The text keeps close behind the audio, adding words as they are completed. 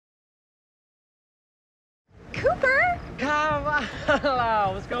Cooper! Come on.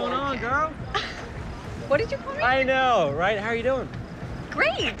 Hello. What's going on, girl? What did you call me? I know, right? How are you doing?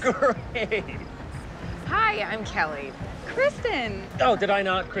 Great. Great. Hi, I'm Kelly. Kristen. Oh, did I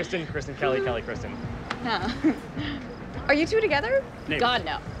not? Kristen, Kelly, Kristen. No. Are you two together? Neighbors. God,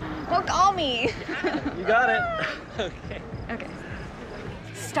 no. Well, call me. You got it. Okay. Okay.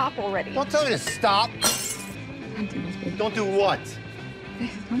 Stop already. Don't tell me to stop. Don't do this, baby. Don't do what?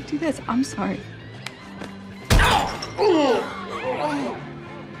 Don't do this. I'm sorry. Why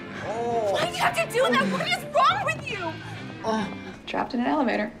do you have to do that? What is wrong with you? Trapped in an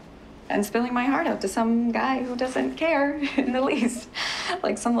elevator and spilling my heart out to some guy who doesn't care in the least.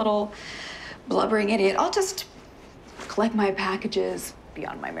 Like some little blubbering idiot. I'll just collect my packages, be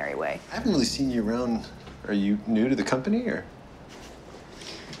on my merry way. I haven't really seen you around. Are you new to the company, or?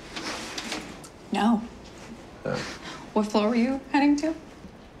 No. What floor were you heading to?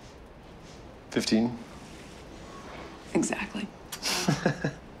 15. Exactly.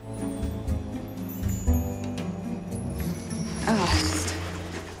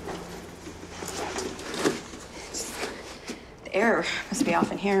 The air must be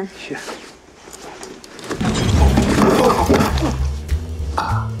off in here. Yeah.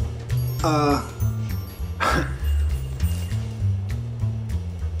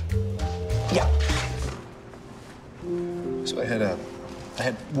 Yeah. So I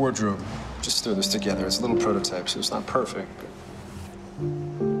had wardrobe just throw this together. It's a little prototype, so it's not perfect, but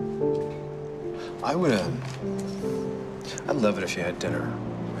I'd love it if you had dinner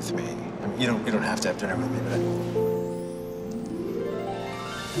with me. I mean, you don't have to have dinner with me, but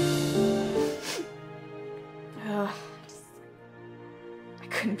I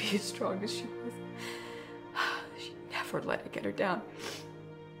couldn't be as strong as she was. She never let it get her down.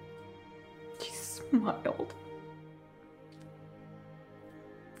 She smiled.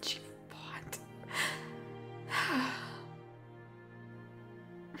 She fought.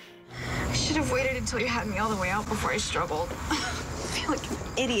 I should have waited until you had me all the way out before I struggled. I feel like an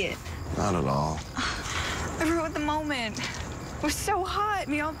idiot. Not at all. I ruined the moment. It was so hot,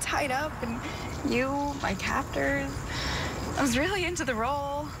 me all tied up, and you, my captors. I was really into the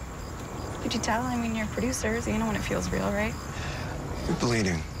role. Could you tell? I mean, you're producers. You know when it feels real, right? You're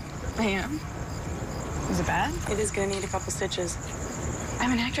bleeding. I am. Is it bad? It is gonna need a couple stitches.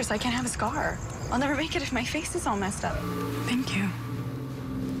 I'm an actress. I can't have a scar. I'll never make it if my face is all messed up. Thank you.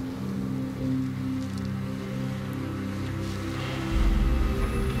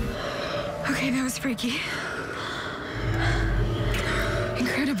 Okay, that was freaky.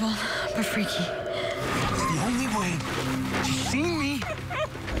 Incredible, but freaky. It's the only way. She's seen me.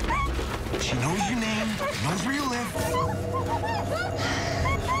 She knows your name, knows where you live.